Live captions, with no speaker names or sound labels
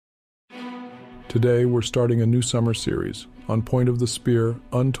Today, we're starting a new summer series, On Point of the Spear,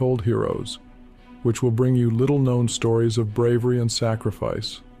 Untold Heroes, which will bring you little-known stories of bravery and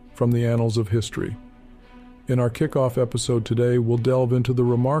sacrifice from the annals of history. In our kickoff episode today, we'll delve into the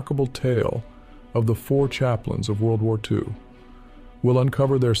remarkable tale of the 4 chaplains of World War II. We'll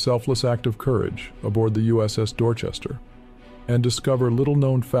uncover their selfless act of courage aboard the USS Dorchester and discover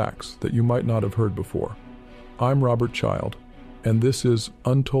little-known facts that you might not have heard before. I'm Robert Child, and this is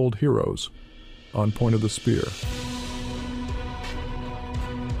Untold Heroes, On Point of the Spear.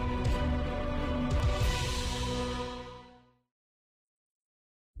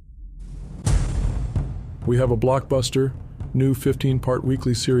 We have a blockbuster, new 15-part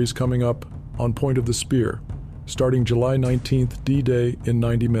weekly series coming up, On Point of the Spear, starting July 19th, D-Day, in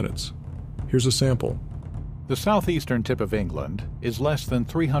 90 minutes. Here's a sample. The southeastern tip of England is less than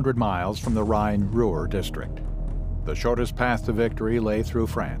 300 miles from the Rhine-Ruhr district. The shortest path to victory lay through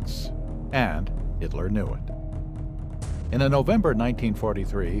France, and Hitler knew it. In a November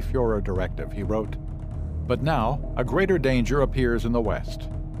 1943 Führer directive, he wrote, "But now a greater danger appears in the west,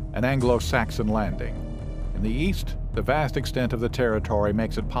 an Anglo-Saxon landing. In the east, the vast extent of the territory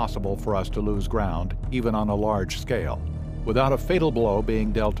makes it possible for us to lose ground, even on a large scale, without a fatal blow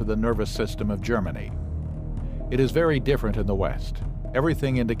being dealt to the nervous system of Germany. It is very different in the west.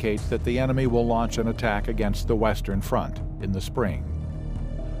 Everything indicates that the enemy will launch an attack against the Western Front in the spring.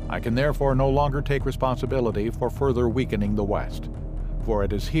 I can therefore no longer take responsibility for further weakening the West, for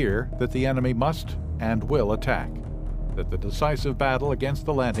it is here that the enemy must and will attack, that the decisive battle against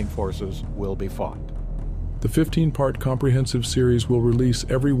the landing forces will be fought." The 15-part comprehensive series will release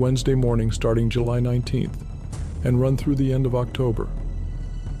every Wednesday morning starting July 19th and run through the end of October.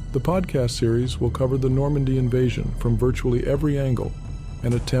 The podcast series will cover the Normandy invasion from virtually every angle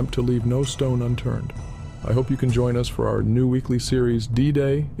and attempt to leave no stone unturned. I hope you can join us for our new weekly series,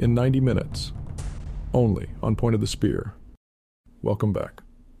 D-Day in 90 minutes, only on Point of the Spear. Welcome back.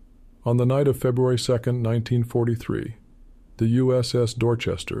 On the night of February 2nd, 1943, the USS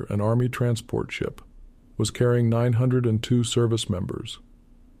Dorchester, an Army transport ship, was carrying 902 service members,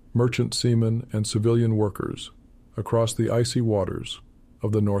 merchant seamen and civilian workers, across the icy waters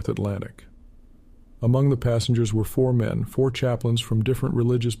of the North Atlantic. Among the passengers were 4 men, 4 chaplains from different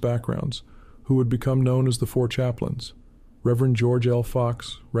religious backgrounds, who would become known as the 4 Chaplains: Reverend George L.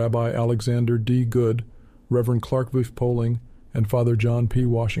 Fox, Rabbi Alexander D. Good, Reverend Clark V. Poling, and Father John P.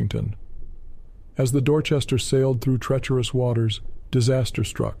 Washington. As the Dorchester sailed through treacherous waters, disaster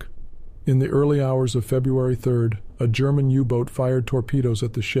struck. In the early hours of February 3rd, a German U-boat fired torpedoes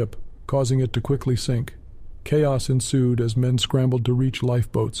at the ship, causing it to quickly sink. Chaos ensued as men scrambled to reach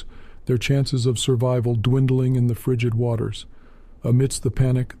lifeboats, their chances of survival dwindling in the frigid waters. Amidst the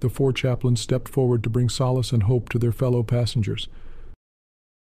panic, the 4 chaplains stepped forward to bring solace and hope to their fellow passengers.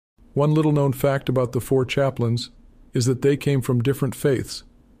 One little-known fact about the 4 chaplains is that they came from different faiths,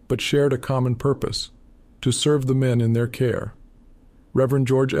 but shared a common purpose: to serve the men in their care. Reverend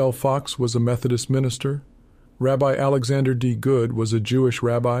George L. Fox was a Methodist minister. Rabbi Alexander D. Good was a Jewish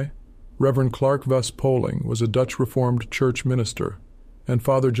rabbi. Reverend Clark V. Poling was a Dutch Reformed Church minister, and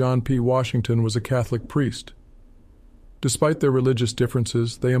Father John P. Washington was a Catholic priest. Despite their religious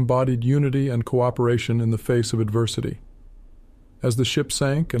differences, they embodied unity and cooperation in the face of adversity. As the ship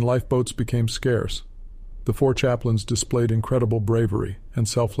sank and lifeboats became scarce, the 4 chaplains displayed incredible bravery and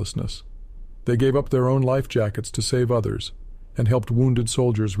selflessness. They gave up their own life jackets to save others and helped wounded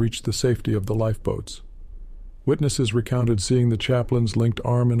soldiers reach the safety of the lifeboats. Witnesses recounted seeing the chaplains linked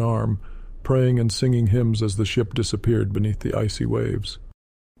arm in arm, praying and singing hymns as the ship disappeared beneath the icy waves.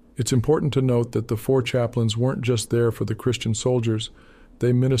 It's important to note that the 4 chaplains weren't just there for the Christian soldiers,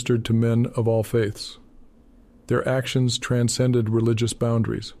 they ministered to men of all faiths. Their actions transcended religious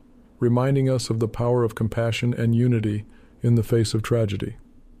boundaries, reminding us of the power of compassion and unity in the face of tragedy.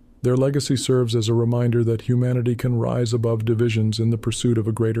 Their legacy serves as a reminder that humanity can rise above divisions in the pursuit of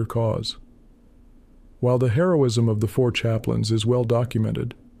a greater cause. While the heroism of the 4 chaplains is well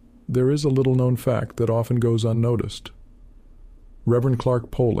documented, there is a little-known fact that often goes unnoticed. Reverend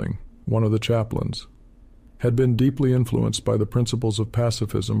Clark Poling, one of the chaplains, had been deeply influenced by the principles of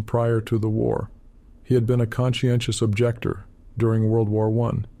pacifism prior to the war. He had been a conscientious objector during World War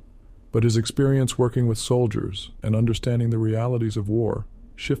I, but his experience working with soldiers and understanding the realities of war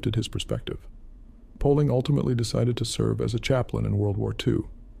shifted his perspective. Poling ultimately decided to serve as a chaplain in World War II,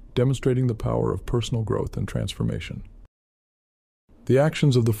 demonstrating the power of personal growth and transformation. The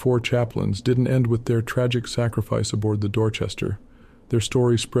actions of the 4 chaplains didn't end with their tragic sacrifice aboard the Dorchester. Their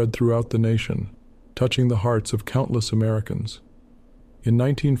story spread throughout the nation, touching the hearts of countless Americans. In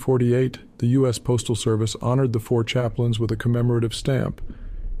 1948, the U.S. Postal Service honored the 4 chaplains with a commemorative stamp,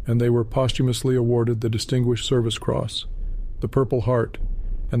 and they were posthumously awarded the Distinguished Service Cross, the Purple Heart,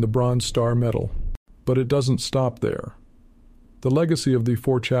 and the Bronze Star Medal. But it doesn't stop there. The legacy of the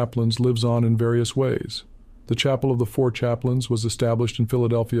Four Chaplains lives on in various ways. The Chapel of the Four Chaplains was established in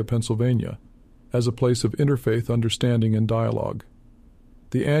Philadelphia, Pennsylvania, as a place of interfaith understanding and dialogue.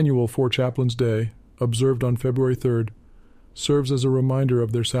 The annual Four Chaplains Day, observed on February 3rd, serves as a reminder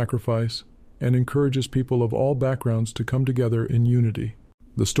of their sacrifice and encourages people of all backgrounds to come together in unity.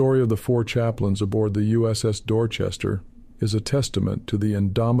 The story of the four chaplains aboard the USS Dorchester is a testament to the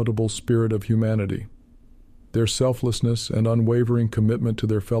indomitable spirit of humanity. Their selflessness and unwavering commitment to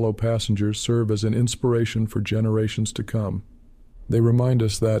their fellow passengers serve as an inspiration for generations to come. They remind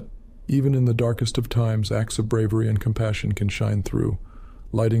us that, even in the darkest of times, acts of bravery and compassion can shine through,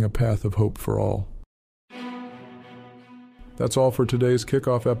 lighting a path of hope for all. That's all for today's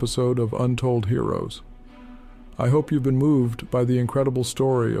kickoff episode of Untold Heroes. I hope you've been moved by the incredible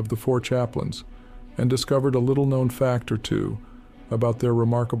story of the four chaplains and discovered a little-known fact or two about their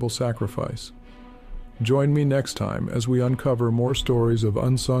remarkable sacrifice. Join me next time as we uncover more stories of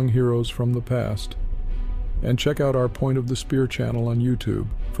unsung heroes from the past. And check out our Point of the Spear channel on YouTube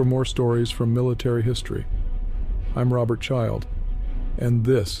for more stories from military history. I'm Robert Child, and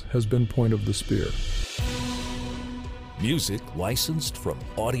this has been Point of the Spear. Music licensed from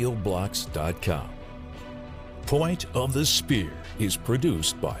audioblocks.com. Point of the Spear is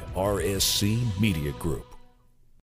produced by RSC Media Group.